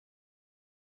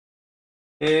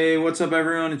Hey, what's up,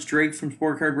 everyone? It's Drake from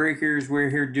Sport Card Breakers. We're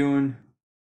here doing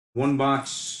one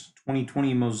box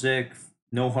 2020 Mosaic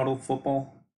no huddle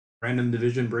football random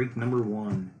division break number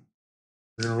 1.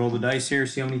 We're gonna roll the dice here,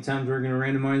 see how many times we're gonna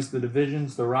randomize the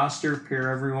divisions, the roster, pair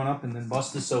everyone up, and then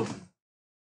bust this open.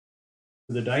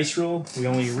 For the dice roll, we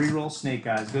only re-roll snake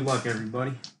eyes. Good luck,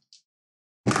 everybody.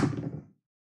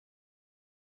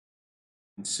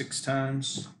 6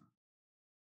 times.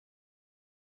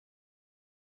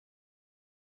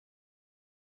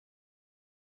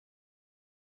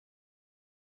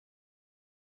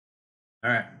 All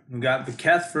right, we got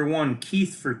Vaketh for 1,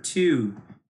 Keith for 2,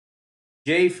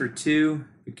 Jay for 2,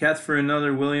 Vaketh for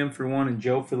another, William for 1, and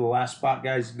Joe for the last spot,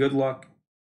 guys. Good luck.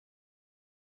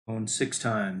 Going 6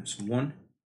 times. 1,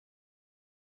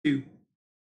 2,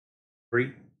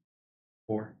 3,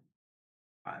 4,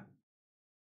 5.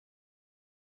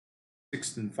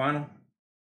 Sixth and final.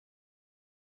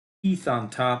 Keith on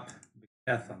top,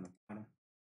 Vaketh on the bottom.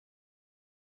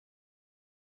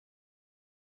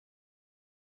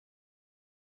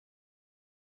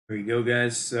 There you go,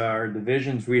 guys. Our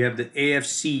divisions, we have the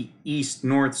AFC East,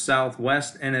 North, South,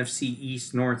 West, NFC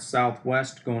East, North, South,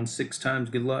 West. Going 6 times.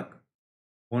 Good luck.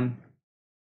 1,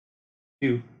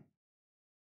 2,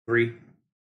 3,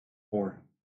 4,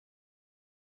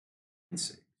 and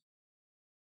 6.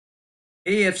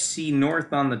 AFC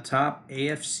North on the top,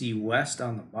 AFC West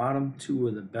on the bottom. 2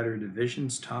 of the better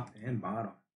divisions, top and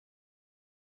bottom.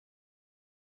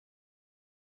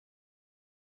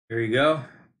 There you go.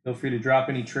 Feel free to drop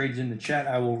any trades in the chat.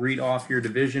 I will read off your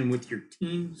division with your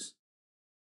teams.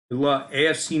 Good luck.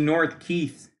 AFC North,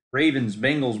 Keith, Ravens,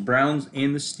 Bengals, Browns,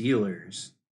 and the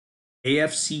Steelers.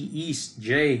 AFC East,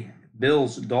 Jay,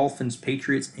 Bills, Dolphins,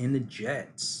 Patriots, and the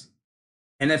Jets.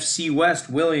 NFC West,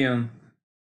 William,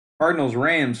 Cardinals,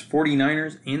 Rams,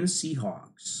 49ers, and the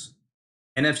Seahawks.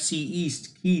 NFC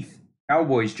East, Keith,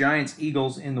 Cowboys, Giants,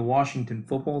 Eagles, and the Washington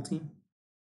football team.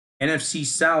 NFC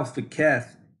South,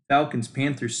 Vaketh, Falcons,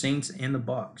 Panthers, Saints, and the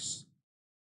Bucks.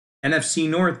 NFC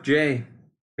North, Jay,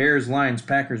 Bears, Lions,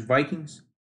 Packers, Vikings.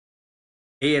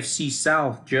 AFC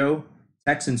South, Joe,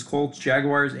 Texans, Colts,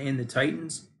 Jaguars, and the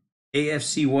Titans.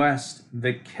 AFC West,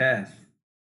 Vaketh,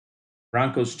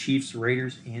 Broncos, Chiefs,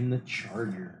 Raiders, and the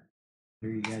Chargers. There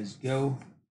you guys go.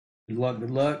 Good luck,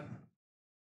 good luck.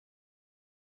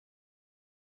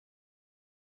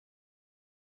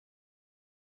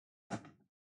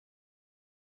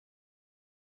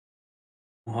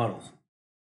 Huddle.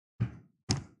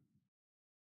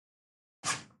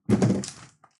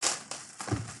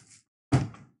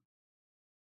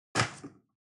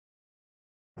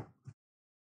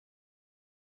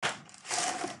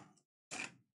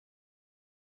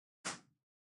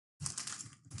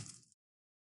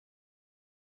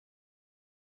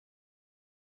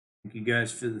 Thank you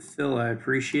guys for the fill. I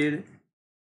appreciate it.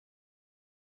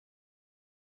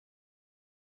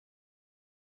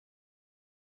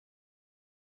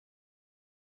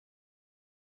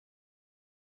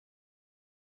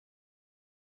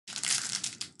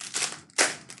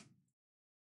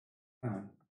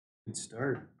 Good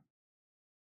start.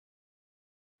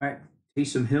 All right,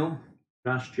 Taysom Hill,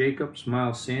 Josh Jacobs,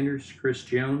 Miles Sanders, Chris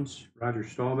Jones, Roger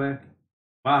Staubach.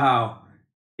 Wow.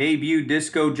 Debut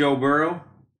Disco Joe Burrow.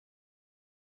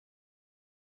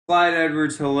 Clyde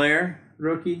Edwards-Helaire,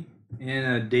 rookie, and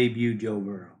a debut Joe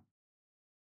Burrow.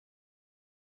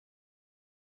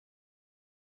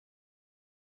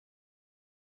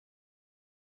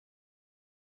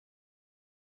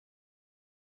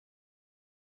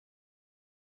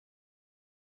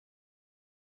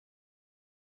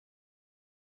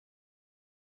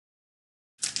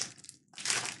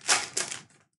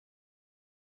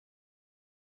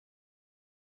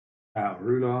 Kyle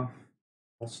Rudolph,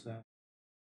 All-Star.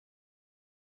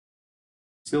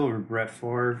 Silver, Brett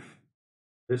Favre.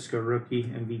 Visca rookie,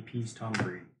 MVP's Tom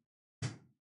Brady.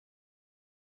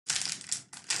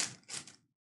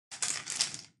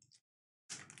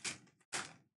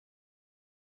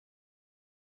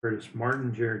 Curtis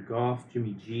Martin, Jared Goff,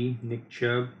 Jimmy G, Nick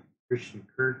Chubb, Christian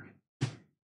Kirk.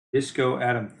 Disco,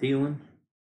 Adam Thielen.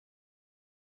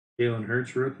 Jalen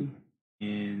Hurts rookie.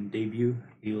 And debut,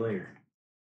 Helaire.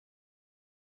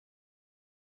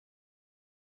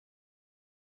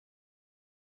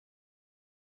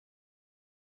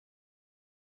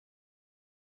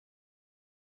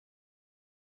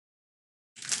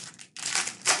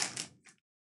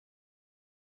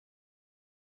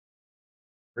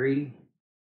 Brady.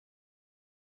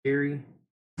 Terry.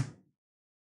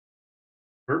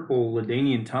 Purple,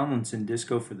 LaDainian Tomlinson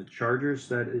disco for the Chargers.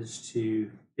 That is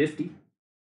to 50.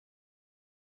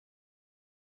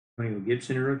 Antonio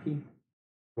Gibson rookie.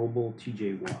 Pro Bowl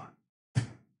TJ Watt.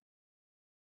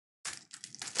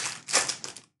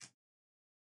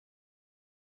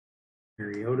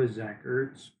 Mariota, Zach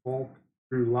Ertz, Falk,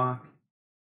 Drew Lock,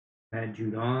 Matt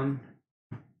Judon,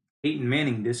 Peyton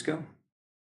Manning disco,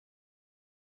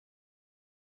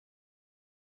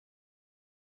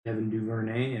 Devin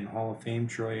Duvernay, and Hall of Fame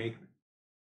Troy Aikman.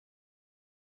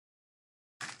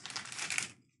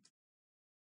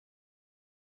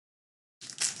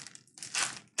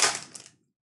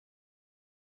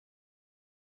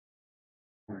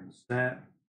 Warren Sapp,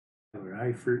 Tyler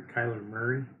Eifert, Kyler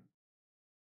Murray,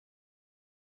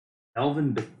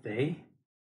 Elvin Bethea,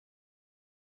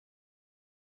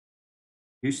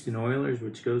 Houston Oilers,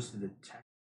 which goes to the Texans.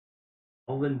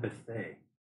 Elvin Bethea.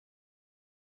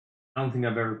 I don't think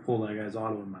I've ever pulled that guy's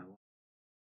auto in my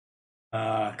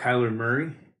life. Kyler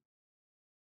Murray,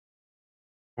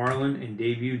 Marlin, and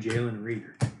debut Jalen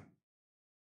Reagor.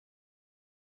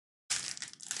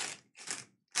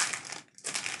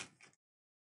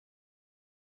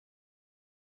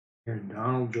 Aaron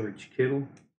Donald, George Kittle,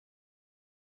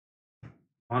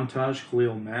 Montage,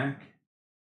 Khalil Mack,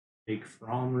 Jake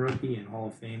Fromm rookie, and Hall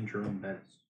of Fame Jerome Bettis.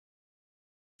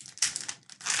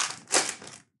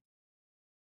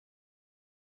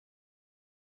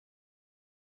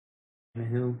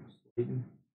 Hill, Slayton,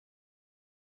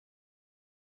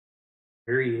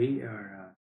 Barry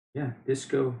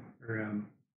Disco or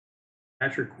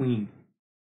Patrick Queen,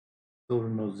 Silver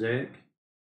Mosaic,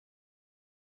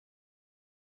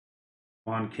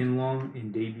 Von Kinlaw,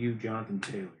 and debut Jonathan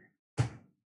Taylor.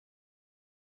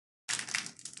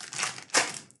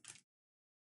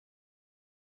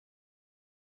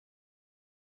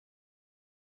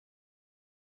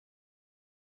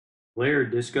 Blair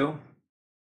disco,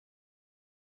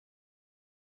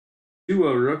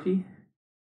 Tua rookie,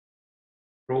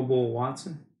 Pro Bowl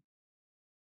Watson,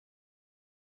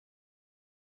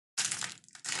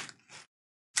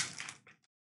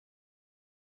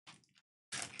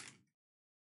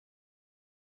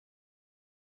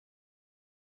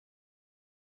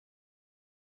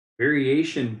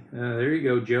 variation. There you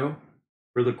go, Joe.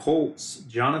 For the Colts,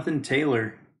 Jonathan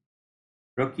Taylor,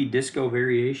 rookie disco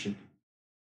variation.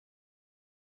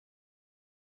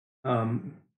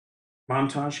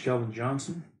 Montage, Kelvin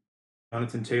Johnson,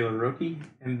 Jonathan Taylor rookie,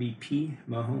 MVP,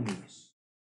 Mahomes.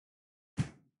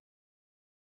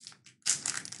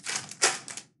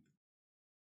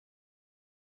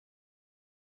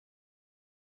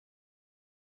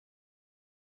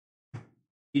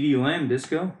 CeeDee Lamb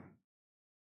disco.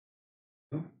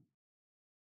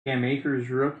 Cam Akers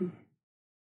rookie.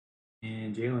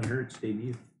 And Jalen Hurts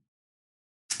debut.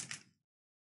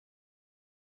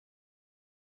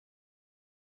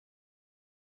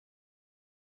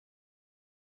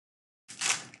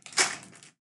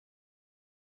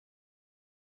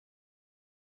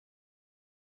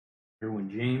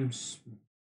 Derwin James,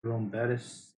 Jerome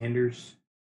Bettis, Sanders,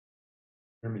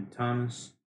 Herman Thomas,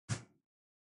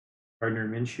 Gardner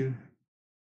Minshew,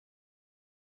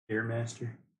 Airmaster,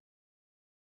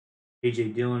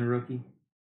 AJ Dillon rookie,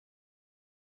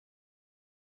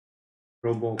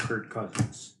 Pro Bowl Kirk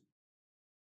Cousins.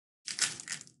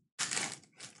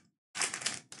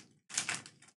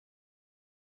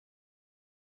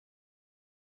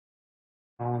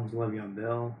 Collins, Le'Veon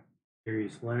Bell,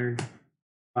 Darius Leonard,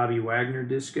 Bobby Wagner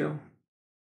disco,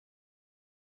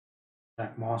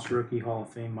 Zach Moss rookie, Hall of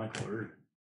Fame Michael Irvin.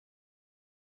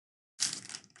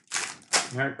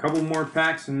 All right, a couple more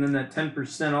packs, and then that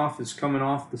 10% off is coming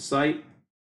off the site.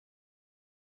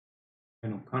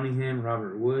 Randall Cunningham,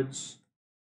 Robert Woods,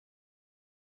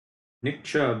 Nick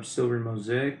Chubb, Silver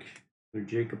Mosaic,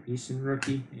 Jacob Eason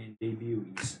rookie, and debut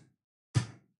Eason.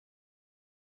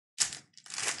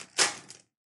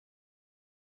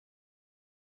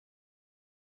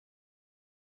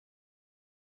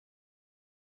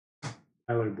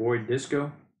 Tyler Boyd disco,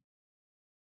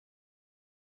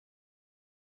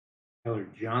 Tyler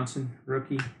Johnson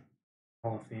rookie,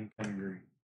 Hall of Fame category.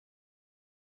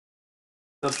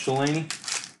 What's up, Shalani?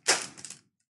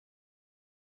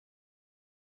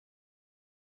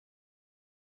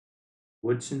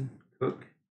 Woodson, Cook,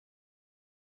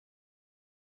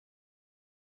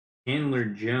 Chandler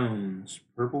Jones,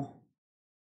 purple,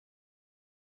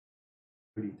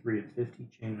 33 of 50,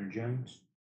 Chandler Jones.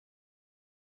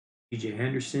 TJ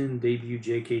Henderson, debut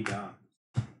J.K. Dobbs.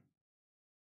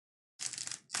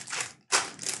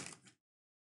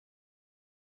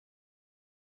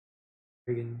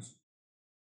 Higgins,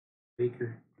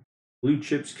 Baker. Blue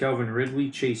Chips, Calvin Ridley,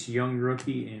 Chase Young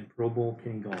rookie, and Pro Bowl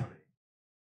Kenny Golladay.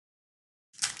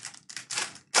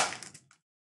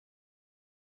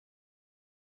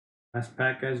 Last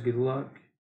pack, guys. Good luck.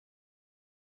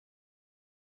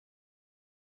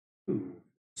 Ooh,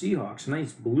 Seahawks,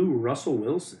 nice blue Russell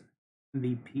Wilson,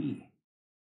 MVP.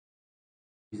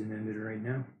 Season ended right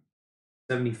now.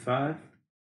 75.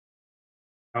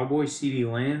 Cowboy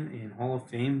CeeDee Lamb and Hall of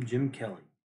Fame Jim Kelly.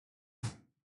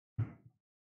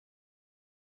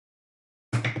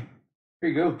 There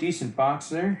you go. Decent box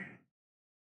there.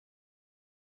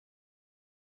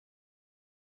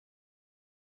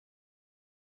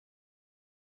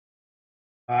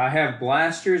 I have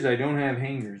blasters. I don't have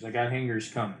hangers. I got hangers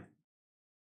coming.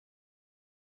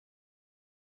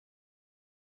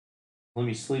 Let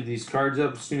me sleeve these cards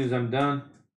up as soon as I'm done.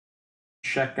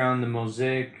 Check on the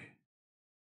Mosaic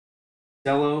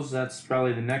Cellos. That's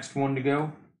probably the next one to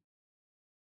go.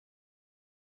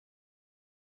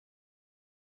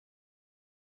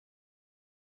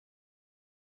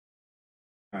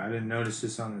 I didn't notice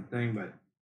this on the thing, but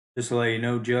just to let you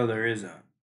know, Joe, there is a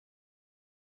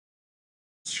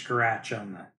scratch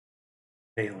on the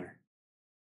Taylor.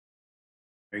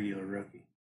 Regular rookie.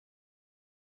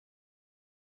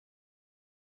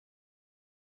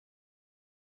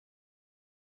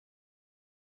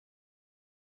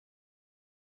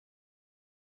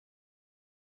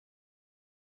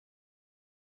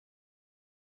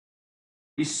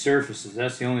 These surfaces,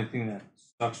 that's the only thing that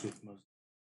sucks with most.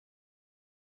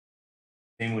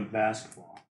 Same with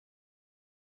basketball.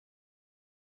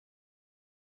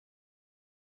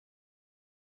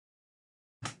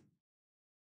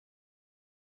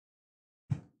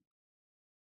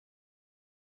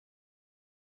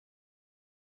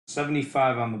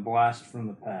 $75 on the blast from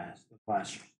the past. The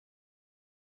blasters.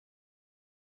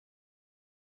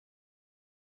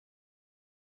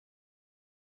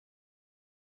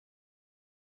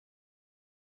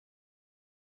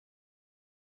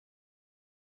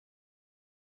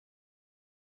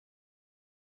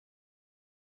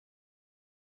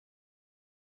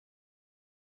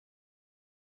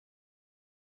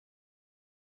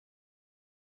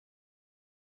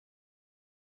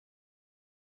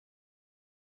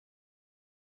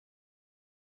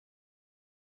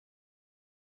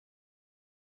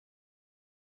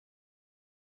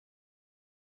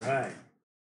 Right.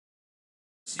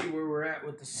 See where we're at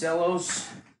with the cellos.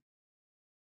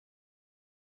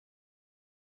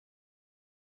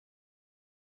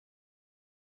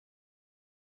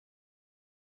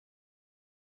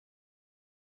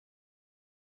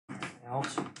 Out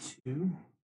 2.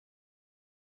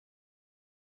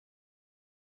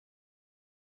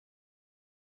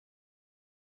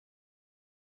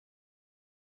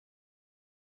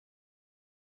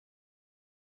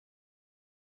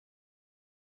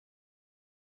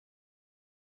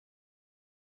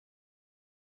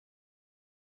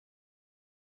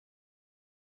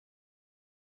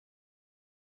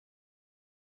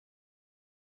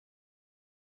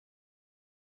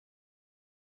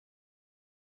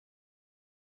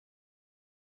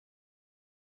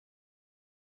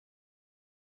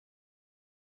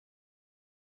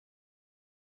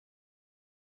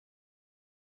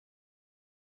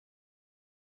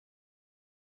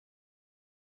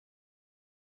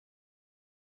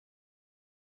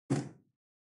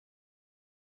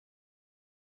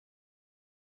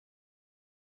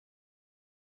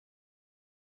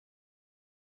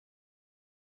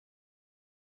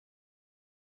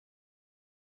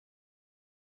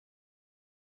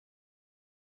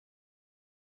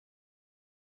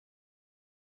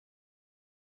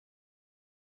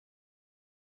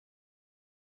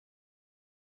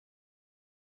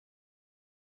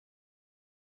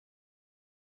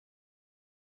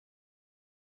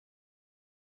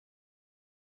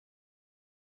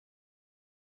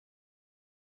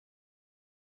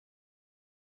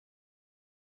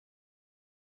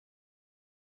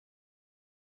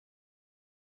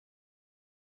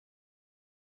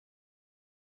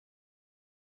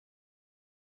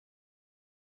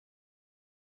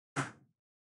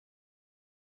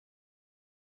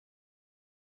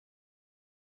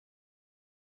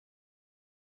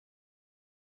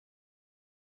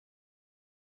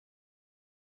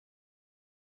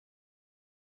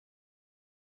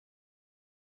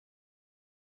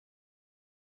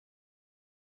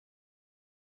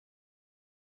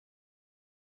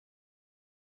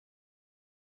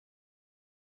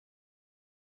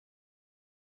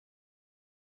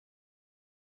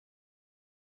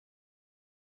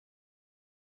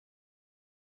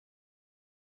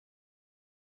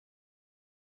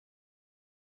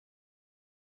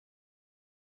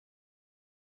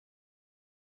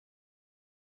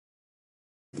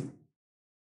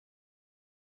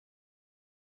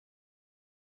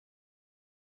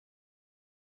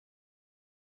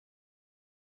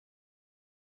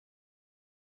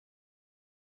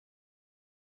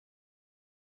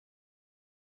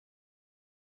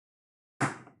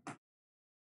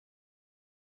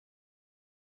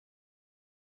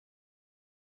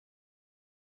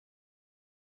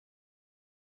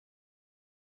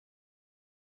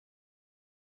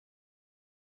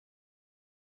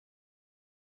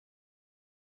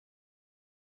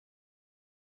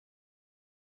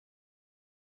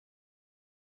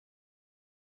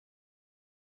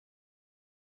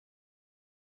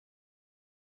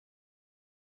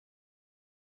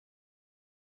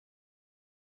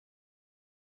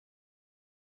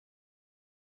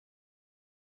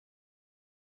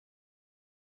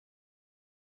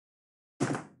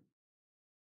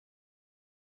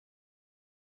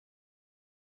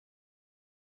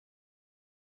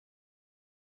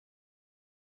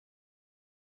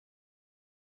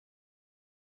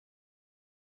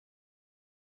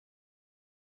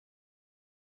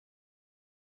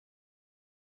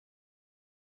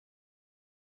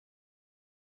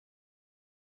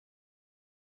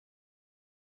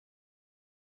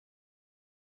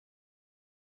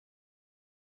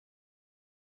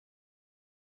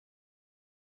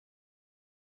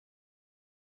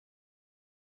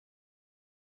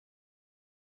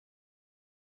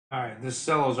 All right, the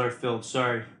cellos are filled.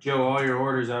 Sorry, Joe, all your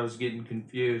orders, I was getting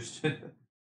confused.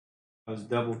 I was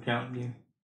double counting you.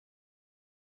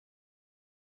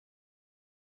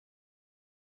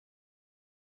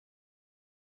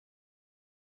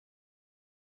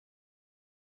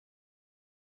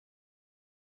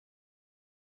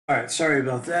 All right, sorry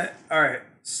about that. All right,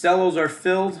 cellos are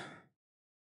filled.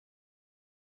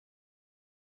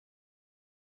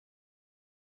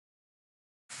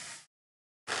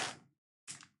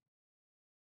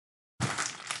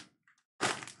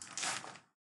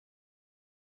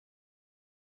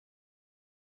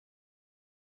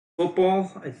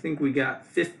 Football, I think we got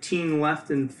 15 left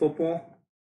in football.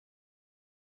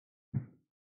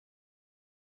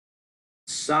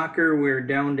 Soccer, we're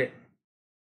down to.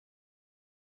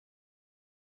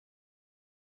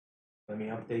 Let me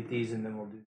update these and then we'll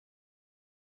do.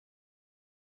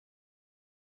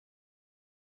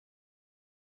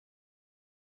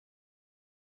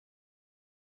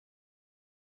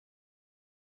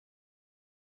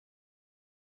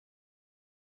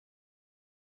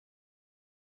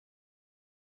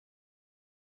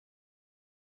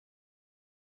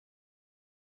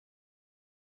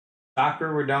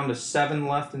 Soccer, we're down to 7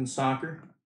 left in soccer.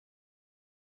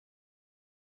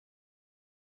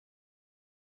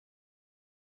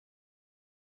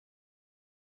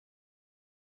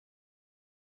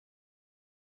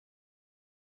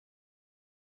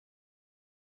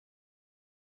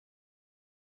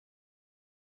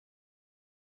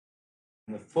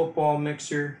 And the football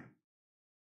mixer.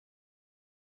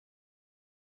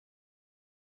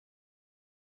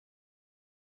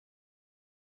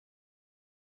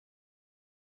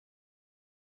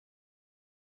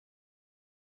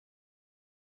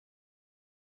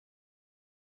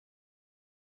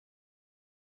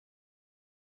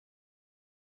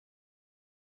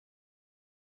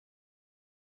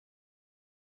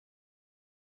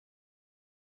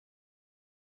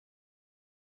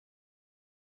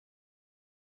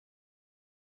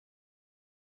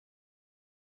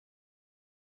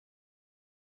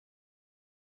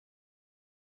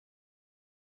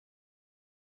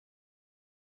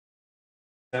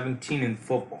 $17 in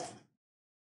football.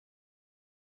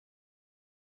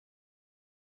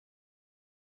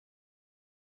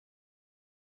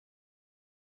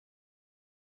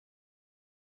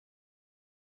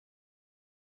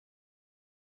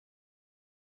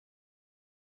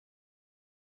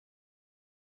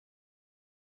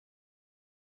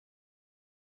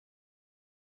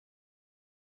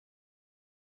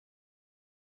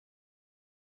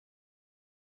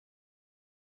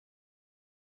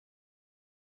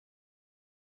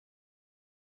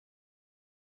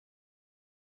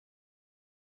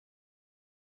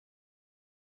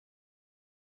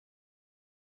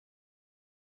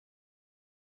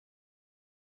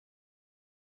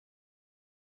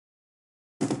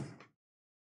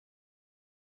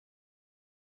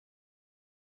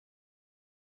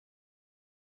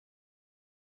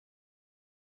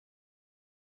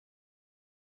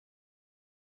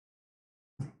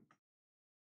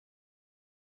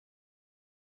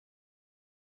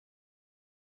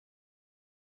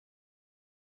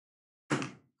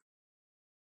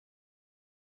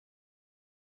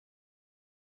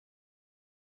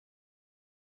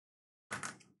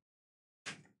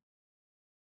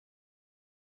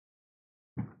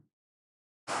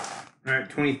 All right,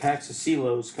 20 packs of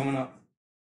CeeLos coming up.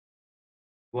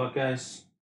 Good luck, guys.